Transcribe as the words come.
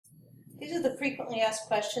These are the frequently asked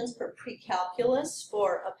questions for pre-calculus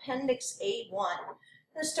for Appendix A1. I'm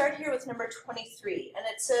going to start here with number 23, and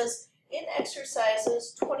it says, in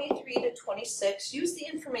exercises 23 to 26, use the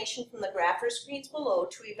information from the graph or screens below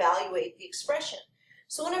to evaluate the expression.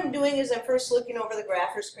 So what I'm doing is I'm first looking over the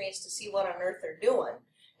graph or screens to see what on earth they're doing.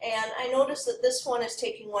 And I notice that this one is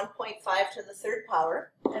taking 1.5 to the third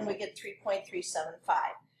power, and we get 3.375.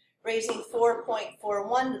 Raising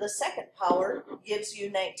 4.41 to the second power gives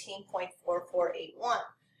you 19.4481.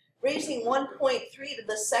 Raising 1.3 to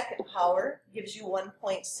the second power gives you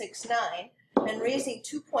 1.69. And raising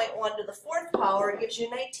 2.1 to the fourth power gives you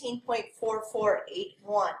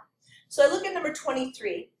 19.4481. So I look at number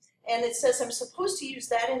 23, and it says I'm supposed to use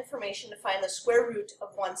that information to find the square root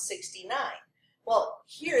of 169. Well,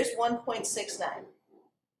 here's 1.69.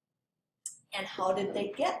 And how did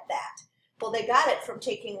they get that? Well, they got it from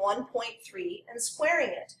taking 1.3 and squaring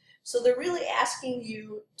it. So they're really asking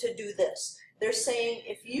you to do this. They're saying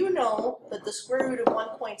if you know that the square root of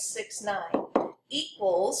 1.69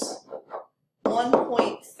 equals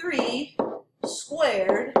 1.3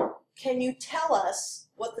 squared, can you tell us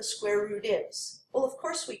what the square root is? Well, of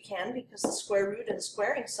course we can, because the square root and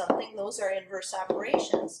squaring something, those are inverse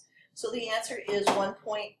operations. So the answer is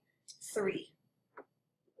 1.3.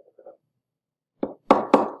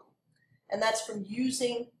 And that's from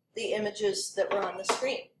using the images that were on the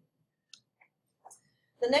screen.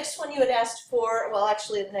 The next one you had asked for, well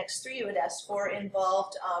actually the next three you had asked for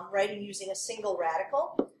involved writing using a single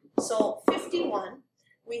radical. So 51,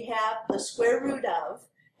 we have the square root of,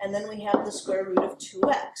 and then we have the square root of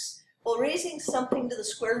 2x. Well, raising something to the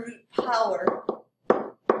square root power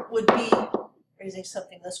would be, raising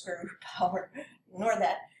something to the square root power, ignore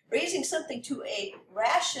that. Raising something to a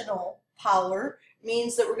rational power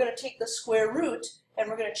means that we're going to take the square root and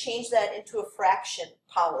we're going to change that into a fraction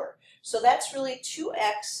power. So that's really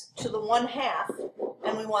 2x to the 1/2,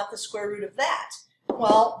 and we want the square root of that.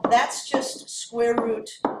 Well, that's just square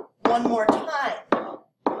root one more time,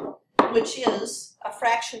 which is a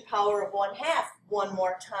fraction power of 1/2 one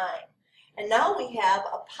more time. And now we have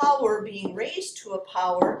a power being raised to a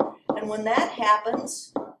power, and when that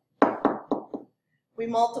happens, we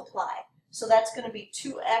multiply. So that's going to be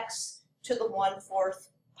 2x to the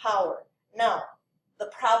 1/4 power. Now, the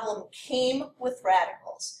problem came with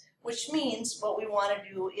radicals, which means what we want to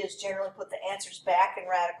do is generally put the answers back in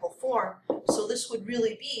radical form. So this would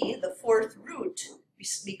really be the 4th root,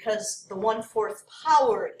 because the 1/4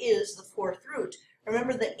 power is the 4th root.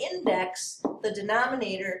 Remember, the index, the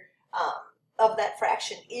denominator of that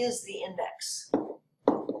fraction is the index.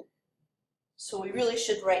 So we really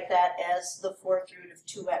should write that as the 4th root of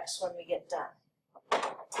 2x when we get done.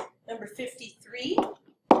 Number 53,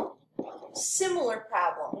 similar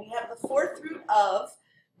problem. We have the 4th root of,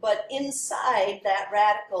 but inside that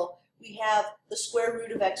radical we have the square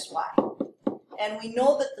root of xy. And we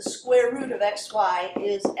know that the square root of xy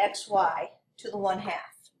is xy to the 1/2.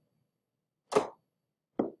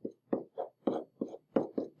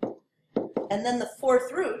 And then the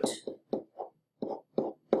 4th root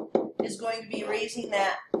is going to be raising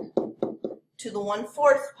that to the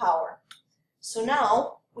 1/4 power. So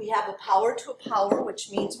now we have a power to a power, which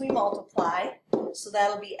means we multiply. So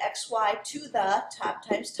that'll be xy to the top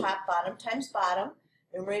times top, bottom times bottom,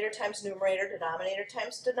 numerator times numerator, denominator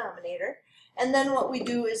times denominator. And then what we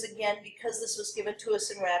do is, again, because this was given to us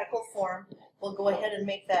in radical form, we'll go ahead and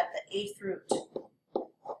make that the 8th root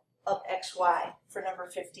of xy for number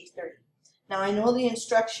 53. Now I know the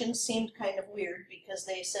instructions seemed kind of weird because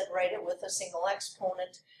they said write it with a single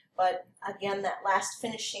exponent, but again, that last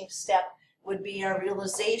finishing step would be our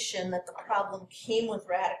realization that the problem came with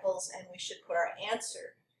radicals and we should put our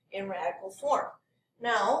answer in radical form.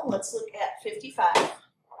 Now let's look at 55.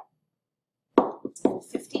 And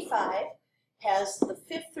 55 has the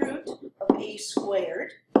 5th root of a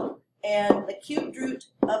squared and the cubed root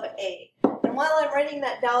of a. And while I'm writing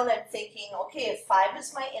that down, I'm thinking, okay, if 5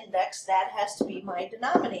 is my index, that has to be my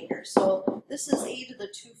denominator. So this is a to the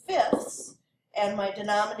 2/5, and my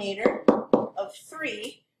denominator of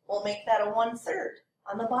 3 will make that a 1/3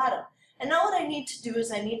 on the bottom. And now what I need to do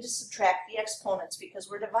is I need to subtract the exponents because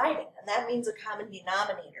we're dividing, and that means a common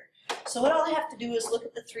denominator. So what I'll have to do is look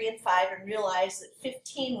at the 3 and 5 and realize that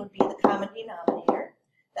 15 would be the common denominator.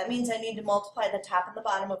 That means I need to multiply the top and the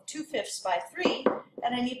bottom of 2/5 by 3,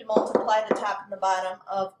 and I need to multiply the top and the bottom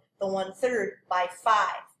of the 1/3 by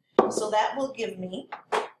 5. So that will give me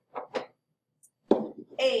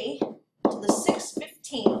a to the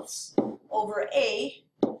 6/15 over a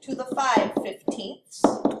to the 5/15.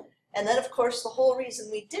 And then, of course, the whole reason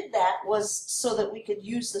we did that was so that we could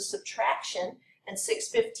use the subtraction, and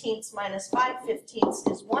 6/15 minus 5/15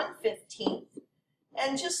 is 1/15. 1/15.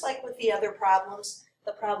 And just like with the other problems,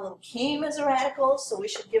 the problem came as a radical, so we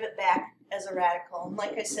should give it back as a radical. And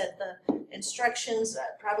like I said, the instructions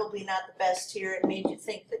are probably not the best here. It made you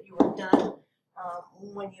think that you were done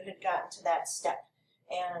when you had gotten to that step.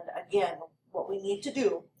 And again, what we need to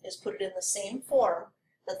do is put it in the same form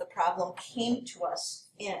that the problem came to us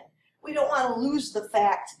in. We don't want to lose the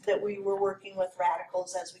fact that we were working with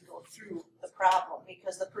radicals as we go through the problem,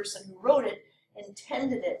 because the person who wrote it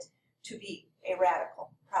intended it to be a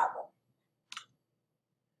radical problem.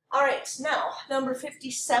 All right, now number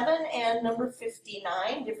 57 and number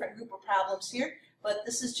 59, different group of problems here, but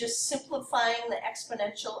this is just simplifying the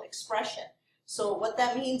exponential expression. So what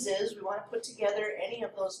that means is we want to put together any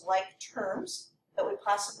of those like terms that we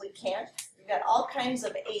possibly can. We've got all kinds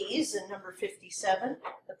of a's in number 57.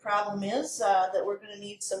 The problem is that we're going to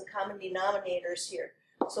need some common denominators here.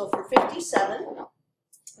 So for 57,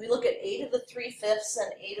 we look at a to the 3/5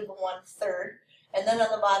 and a to the 1/3, and then on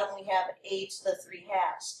the bottom we have a to the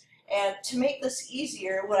 3/2. And to make this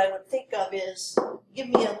easier, what I would think of is give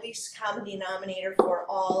me a least common denominator for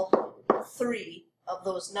all three of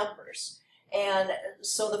those numbers. And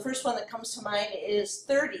so the first one that comes to mind is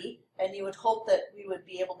 30, and you would hope that we would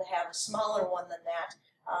be able to have a smaller one than that,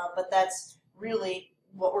 but that's really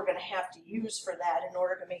what we're going to have to use for that in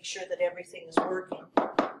order to make sure that everything is working.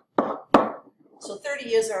 So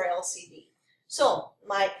 30 is our LCD. So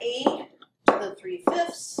my a to the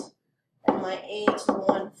 3/5 and my a to the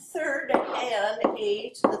 1/3 and a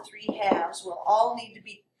to the 3/2 will all need to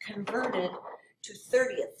be converted to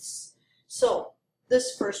 30ths. So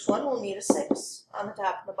this first one will need a 6 on the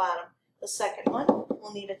top and the bottom. The second one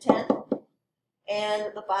will need a 10,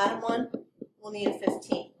 and the bottom one will need a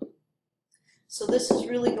 15. So this is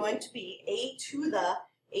really going to be a to the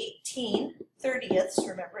 18/30ths.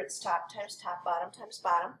 Remember, it's top times top, bottom times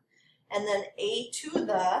bottom. And then a to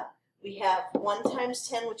the, we have 1 times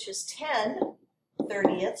 10, which is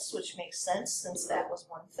 10/30ths, which makes sense since that was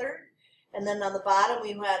 1/3. And then on the bottom,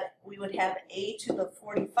 we would have a to the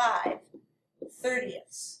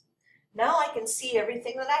 45/30ths. Now I can see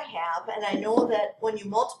everything that I have, and I know that when you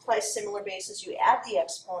multiply similar bases, you add the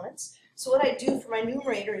exponents. So what I do for my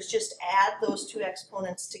numerator is just add those two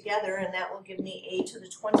exponents together, and that will give me a to the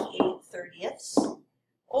 28/30ths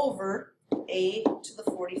over a to the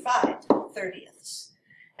 45/30ths.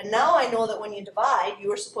 And now I know that when you divide,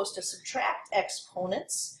 you are supposed to subtract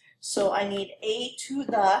exponents. So I need a to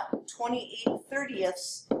the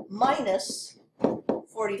 28/30ths minus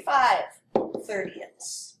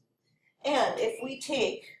 45/30ths. And if we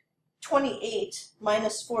take 28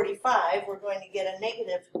 minus 45, we're going to get a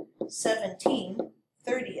negative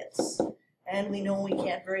 17/30ths. And we know we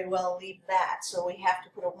can't very well leave that. So we have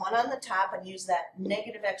to put a 1 on the top and use that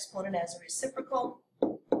negative exponent as a reciprocal.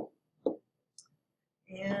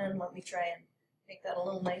 And let me try and make that a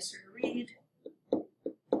little nicer to read.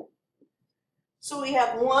 So we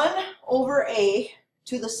have 1 over a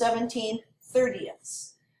to the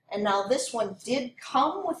 17/30ths. And now this one did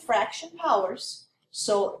come with fraction powers,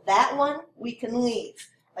 so that one we can leave.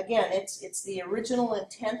 Again, it's the original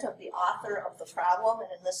intent of the author of the problem,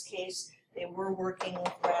 and in this case, they were working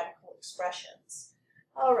with radical expressions.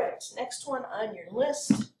 All right, next one on your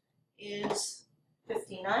list is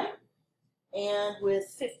 59. And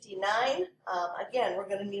with 59, again, we're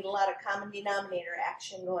going to need a lot of common denominator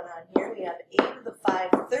action going on here. We have a to the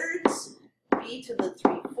 5/3, b to the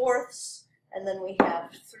 3/4, and then we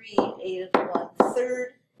have 3a to the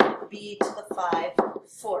 1/3, b to the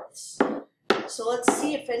 5/4. So let's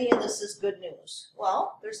see if any of this is good news.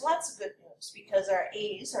 Well, there's lots of good news because our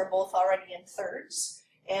a's are both already in thirds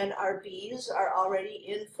and our b's are already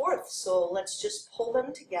in fourths. So let's just pull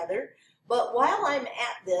them together. But while I'm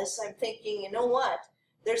at this, I'm thinking, you know what?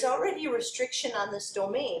 There's already a restriction on this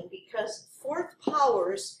domain because fourth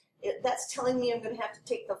powers, that's telling me I'm going to have to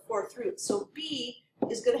take the fourth root. So b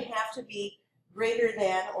is going to have to be greater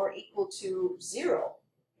than or equal to 0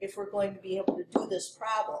 if we're going to be able to do this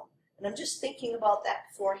problem. And I'm just thinking about that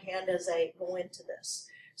beforehand as I go into this.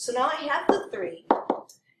 So now I have the 3,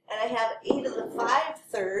 and I have a to the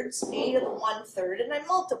 5/3, a to the 1/3, and I'm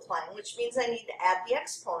multiplying, which means I need to add the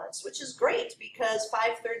exponents, which is great because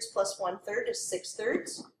 5/3 plus 1/3 is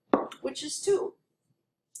 6/3, which is 2.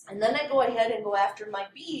 And then I go ahead and go after my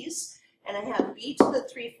b's, and I have b to the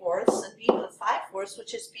 3/4 and b to the 5/4,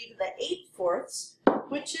 which is b to the 8/4,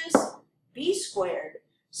 which is b squared.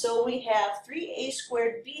 So we have 3a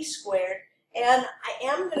squared b squared, and I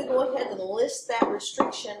am going to go ahead and list that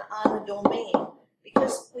restriction on the domain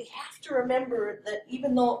because we have to remember that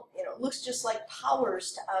even though it looks just like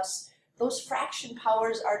powers to us, those fraction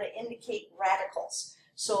powers are to indicate radicals.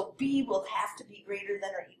 So b will have to be greater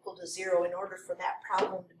than or equal to to 0 in order for that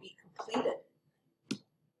problem to be completed.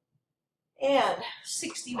 And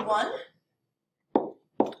 61.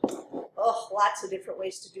 Oh, lots of different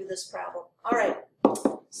ways to do this problem. All right,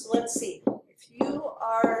 so let's see. If you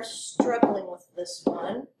are struggling with this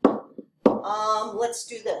one, let's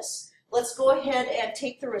do this. Let's go ahead and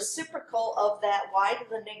take the reciprocal of that y to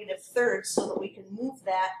the negative third so that we can move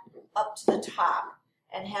that up to the top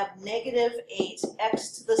and have negative 8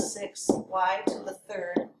 x to the 6 y to the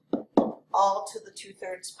third all to the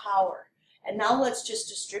 2/3 power. And now let's just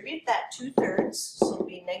distribute that 2/3, so it'll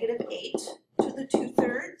be negative 8 to the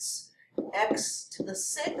 2/3, x to the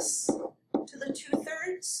 6 to the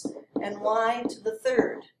 2/3, and y to the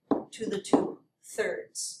third to the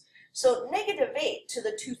 2/3. So negative 8 to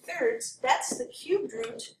the 2/3, that's the cubed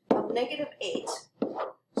root of negative 8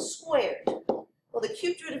 squared. Well, the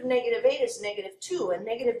cubed root of negative 8 is negative 2, and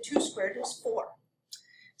negative 2 squared is 4.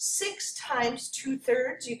 6 times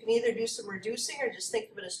 2/3, you can either do some reducing or just think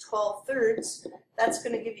of it as 12/3. That's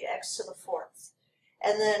going to give you x to the 4th.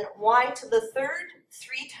 And then y to the third,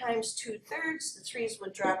 3 times 2/3, the 3's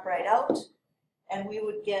would drop right out, and we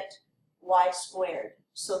would get y squared.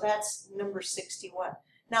 So that's number 61.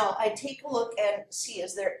 Now, I take a look and see,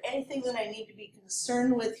 is there anything that I need to be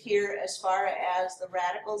concerned with here as far as the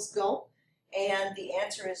radicals go? And the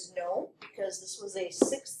answer is no, because this was a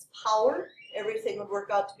 6th power. Everything would work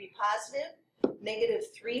out to be positive. Negative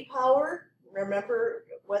 3 power, remember,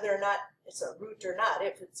 whether or not it's a root or not,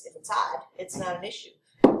 if it's odd, it's not an issue.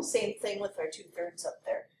 Same thing with our 2/3 up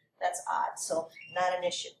there. That's odd, so not an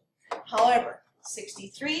issue. However,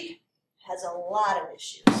 63 has a lot of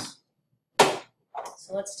issues.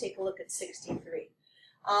 So let's take a look at 63.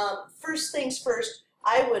 First things first,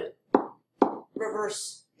 I would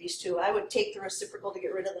reverse these two. I would take the reciprocal to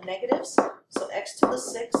get rid of the negatives. So x to the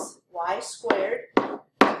 6, y squared, to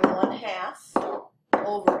the 1/2,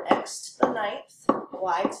 over x to the 9th,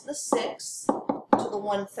 y to the 6, to the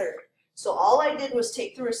 1/3. So all I did was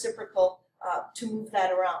take the reciprocal to move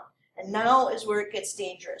that around. And now is where it gets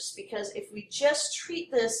dangerous, because if we just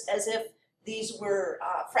treat this as if these were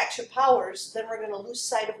fraction powers, then we're going to lose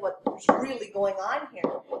sight of what's really going on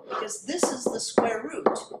here, because this is the square root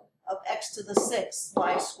of x to the 6th,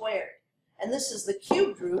 y squared. And this is the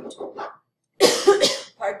cubed root,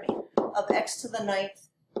 pardon me, of x to the 9th,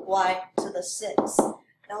 y to the 6th.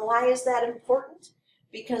 Now, why is that important?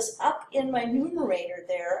 Because up in my numerator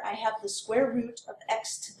there, I have the square root of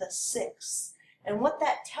x to the 6th. And what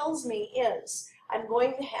that tells me is I'm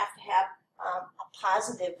going to have a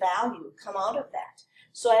positive value come out of that.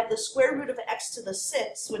 So I have the square root of x to the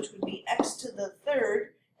 6th, which would be x to the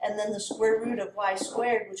 3rd, and then the square root of y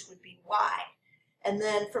squared, which would be y. And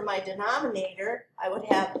then for my denominator, I would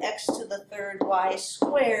have x to the 3rd y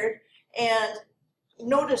squared. And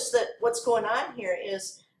notice that what's going on here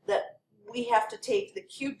is that we have to take the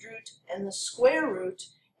cubed root and the square root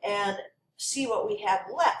and see what we have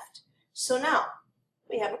left. So now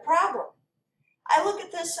we have a problem. I look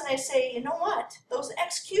at this and I say, you know what? Those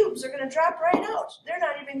x cubes are going to drop right out. They're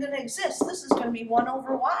not even going to exist. This is going to be 1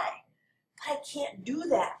 over y. But I can't do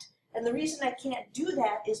that. And the reason I can't do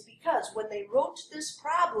that is because when they wrote this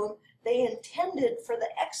problem, they intended for the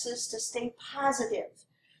x's to stay positive.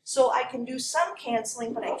 So I can do some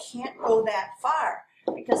canceling, but I can't go that far,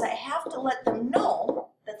 because I have to let them know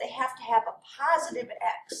that they have to have a positive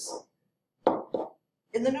x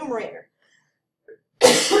in the numerator.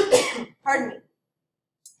 Pardon me.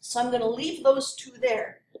 So I'm going to leave those two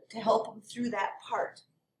there to help them through that part.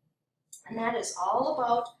 And that is all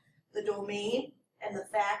about the domain and the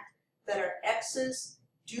fact that our x's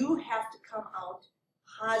do have to come out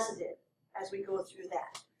positive as we go through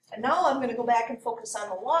that. And now I'm going to go back and focus on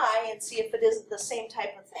the y and see if it isn't the same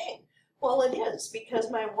type of thing. Well, it is,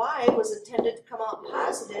 because my y was intended to come out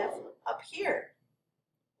positive up here.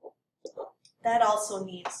 That also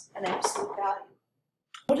needs an absolute value.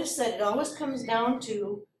 Notice that it always comes down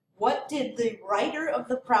to what did the writer of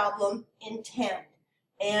the problem intend?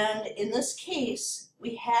 And in this case,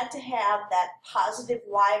 we had to have that positive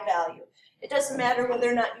y value. It doesn't matter whether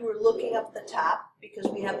or not you were looking up at the top, because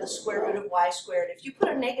we have the square root of y squared. If you put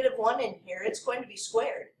a -1 in here, it's going to be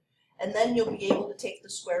squared. And then you'll be able to take the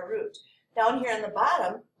square root. Down here on the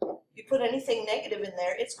bottom, you put anything negative in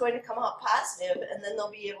there, it's going to come out positive, and then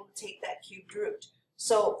they'll be able to take that cubed root.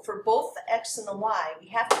 So for both the x and the y, we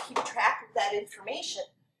have to keep track of that information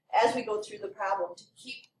as we go through the problem to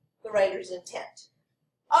keep the writer's intent.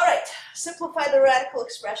 All right, simplify the radical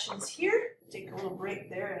expressions here. Take a little break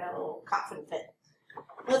there and have a little coughing fit.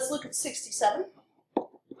 Let's look at 67.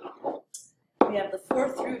 We have the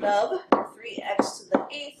 4th root of 3x to the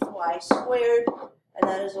 8th y squared, and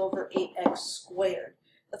that is over 8x squared.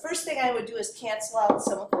 The first thing I would do is cancel out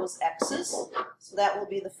some of those x's. So that will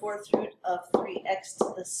be the 4th root of 3x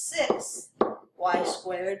to the 6th y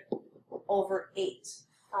squared over 8.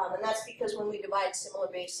 And that's because when we divide similar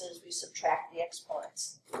bases, we subtract the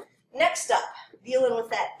exponents. Next up, dealing with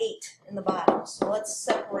that 8 in the bottom. So let's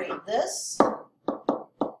separate this.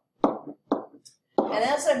 And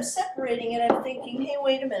as I'm separating it, I'm thinking, hey,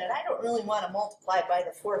 wait a minute, I don't really want to multiply by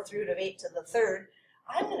the 4th root of 8 to the 3rd.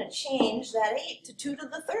 I'm going to change that 8 to 2 to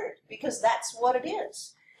the 3rd because that's what it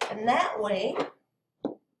is. And that way,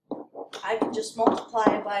 I can just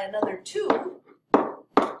multiply by another 2,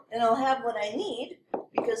 and I'll have what I need,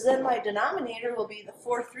 because then my denominator will be the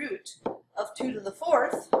 4th root of 2 to the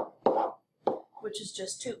 4th, which is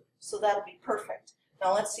just 2. So that'll be perfect.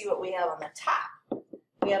 Now let's see what we have on the top.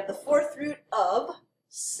 We have the 4th root of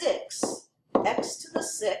 6, x to the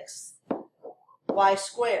 6th, y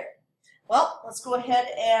squared. Well, let's go ahead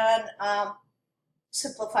and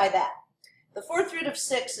simplify that. The 4th root of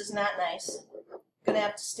 6 is not nice. Going to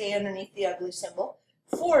have to stay underneath the ugly symbol.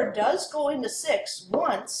 4 does go into 6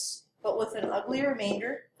 once, but with an ugly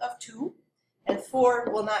remainder of 2. And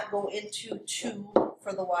 4 will not go into 2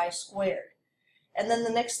 for the y squared. And then the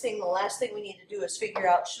next thing, the last thing we need to do is figure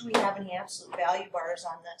out, should we have any absolute value bars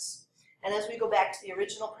on this? And as we go back to the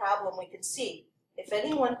original problem, we can see, if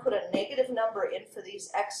anyone put a negative number in for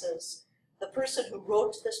these x's, the person who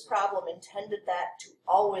wrote this problem intended that to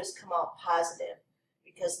always come out positive,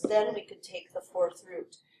 because then we could take the 4th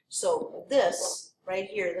root. So this, right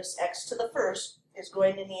here, this x to the 1st, is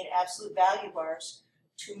going to need absolute value bars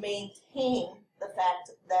to maintain the fact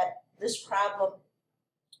that this problem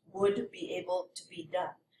would be able to be done.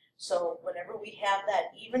 So whenever we have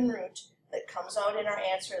that even root that comes out in our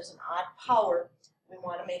answer as an odd power, we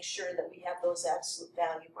want to make sure that we have those absolute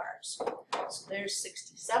value bars. So there's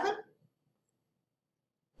 67.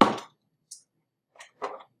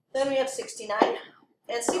 Then we have 69.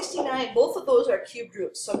 And 69, both of those are cubed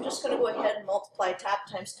roots. So I'm just going to go ahead and multiply top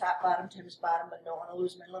times top, bottom times bottom, but don't want to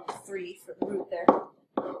lose my little 3 for the root there.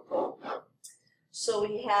 So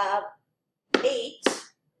we have 8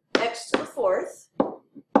 x to the 4th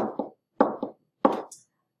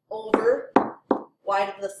over y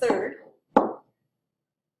to the 3rd.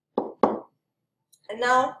 And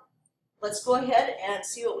now let's go ahead and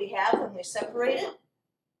see what we have when we separate it.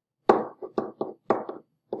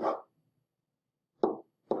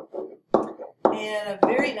 And a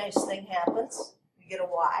very nice thing happens. We get a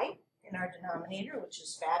y in our denominator, which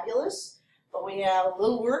is fabulous, but we have a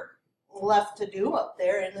little work left to do up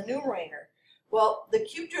there in the numerator. Well, the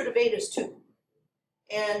cubed root of 8 is 2,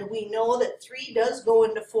 and we know that 3 does go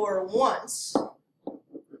into 4 once,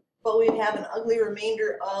 but we have an ugly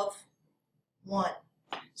remainder of 1.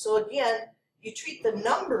 So again, you treat the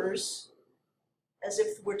numbers as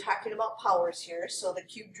if we're talking about powers here. So the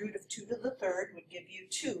cubed root of 2 to the 3rd would give you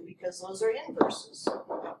 2, because those are inverses.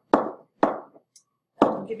 That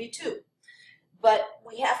will give you 2. But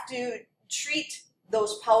we have to treat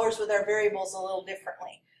those powers with our variables a little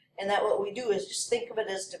differently. And that what we do is just think of it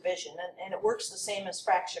as division. And it works the same as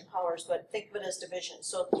fraction powers, but think of it as division.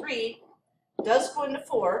 So 3 does go into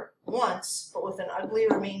 4 once, but with an ugly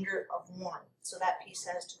remainder of 1. So that piece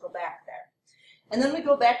has to go back there. And then we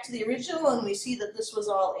go back to the original and we see that this was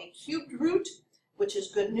all a cubed root, which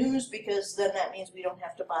is good news, because then that means we don't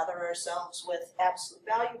have to bother ourselves with absolute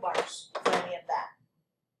value bars for any of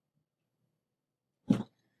that.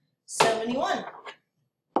 71.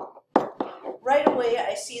 Right away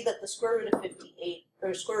I see that the square root of 58,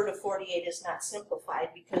 or square root of 48, is not simplified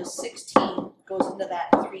because 16 goes into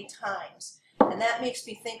that 3 times. And that makes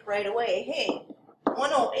me think right away, hey,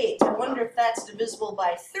 108, I wonder if that's divisible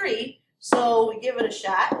by 3. So we give it a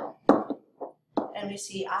shot, and we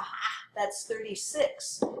see, aha, that's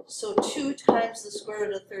 36. So 2 times the square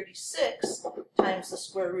root of 36 times the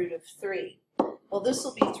square root of 3. Well, this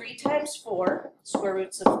will be 3 times 4, square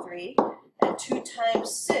roots of 3, and 2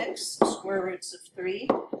 times 6, square roots of 3.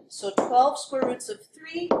 So 12 square roots of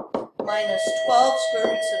 3 minus 12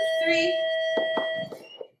 square roots of 3,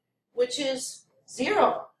 which is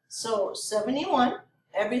 0. So 71,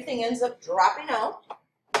 everything ends up dropping out,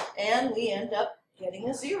 and we end up getting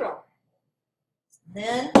a 0.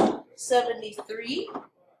 Then 73.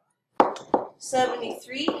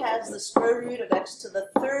 73 has the square root of x to the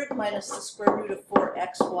 3rd minus the square root of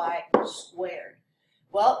 4xy squared.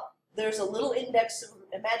 Well, there's a little index,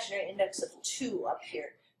 imaginary index of 2 up here.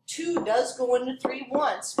 2 does go into 3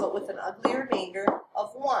 once, but with an ugly remainder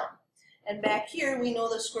of 1. And back here, we know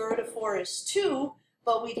the square root of 4 is 2,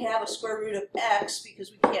 but we'd have a square root of x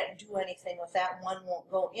because we can't do anything with that. 1 won't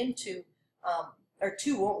go into, or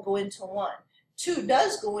 2 won't go into 1. 2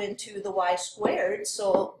 does go into the y squared,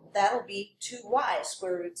 so that'll be 2y,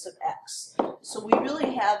 square roots of x. So we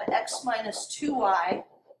really have x minus 2y,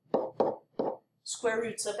 square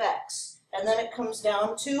roots of x. And then it comes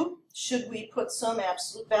down to, should we put some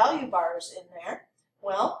absolute value bars in there?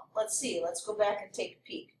 Well, let's see. Let's go back and take a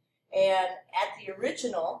peek. And at the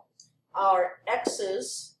original, our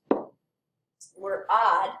x's were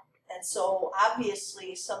odd, and so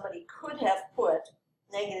obviously somebody could have put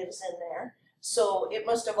negatives in there. So it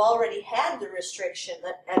must have already had the restriction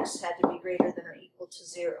that x had to be greater than or equal to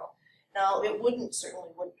 0. Now, it certainly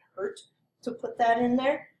wouldn't hurt to put that in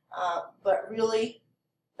there, but really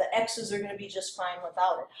the x's are going to be just fine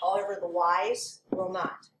without it. However, the y's will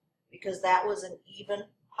not, because that was an even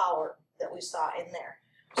power that we saw in there.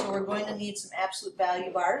 So we're going to need some absolute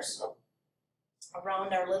value bars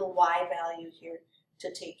around our little y value here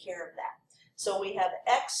to take care of that. So we have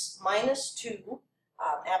x minus 2,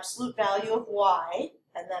 absolute value of y,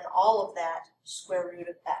 and then all of that square root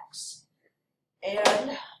of x.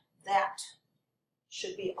 And that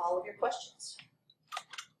should be all of your questions.